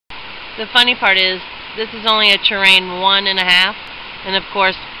The funny part is, this is only a terrain 1.5, and of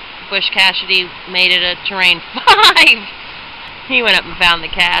course, Bushcacheidy made it a terrain 5. He went up and found the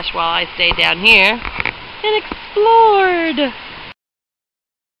cache while I stayed down here and explored.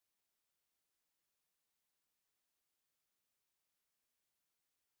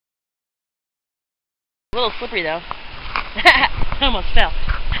 A little slippery though. I almost fell.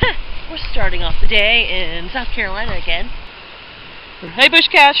 We're starting off the day in South Carolina again. Hey,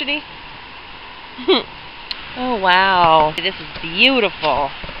 Bushcacheidy. Oh wow, this is beautiful.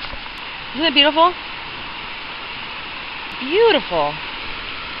 Isn't it beautiful? Beautiful.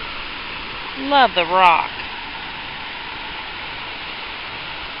 Love the rock.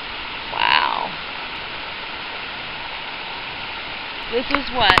 Wow. This is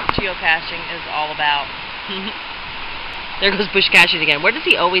what geocaching is all about. There goes Bushcacheidy again. Where does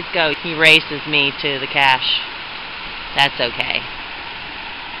he always go? He races me to the cache. That's okay.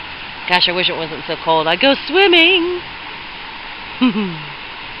 Gosh, I wish it wasn't so cold. I'd go swimming.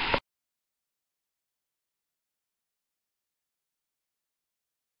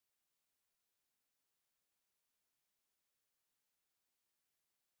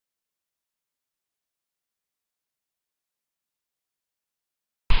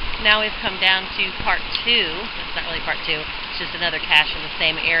 Now we've come down to part 2. It's not really part 2. It's just another cache in the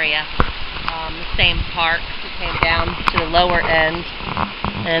same area. The same park. We came down to the lower end.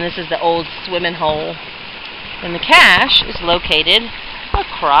 And this is the old swimming hole. And the cache is located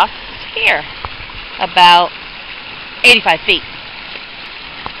across here. About 85 feet.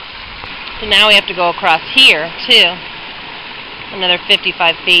 So now we have to go across here, too. Another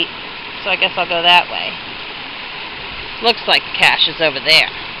 55 feet. So I guess I'll go that way. Looks like the cache is over there.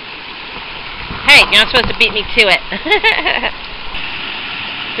 Hey, you're not supposed to beat me to it.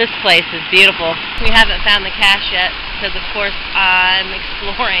 This place is beautiful. We haven't found the cache yet because, of course, I'm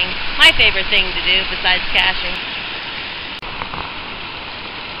exploring. My favorite thing to do besides caching.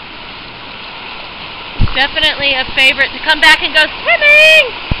 It's definitely a favorite to come back and go swimming!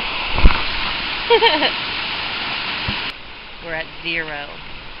 We're at 0.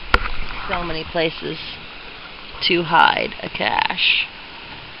 So many places to hide a cache.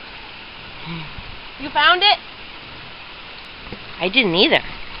 You found it? I didn't either.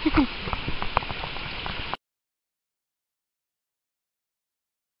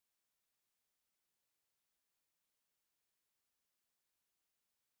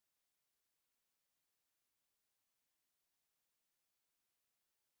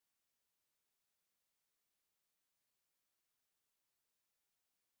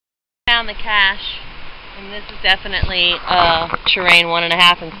 Found the cache, and this is definitely terrain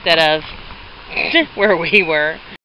 1.5 instead of where we were.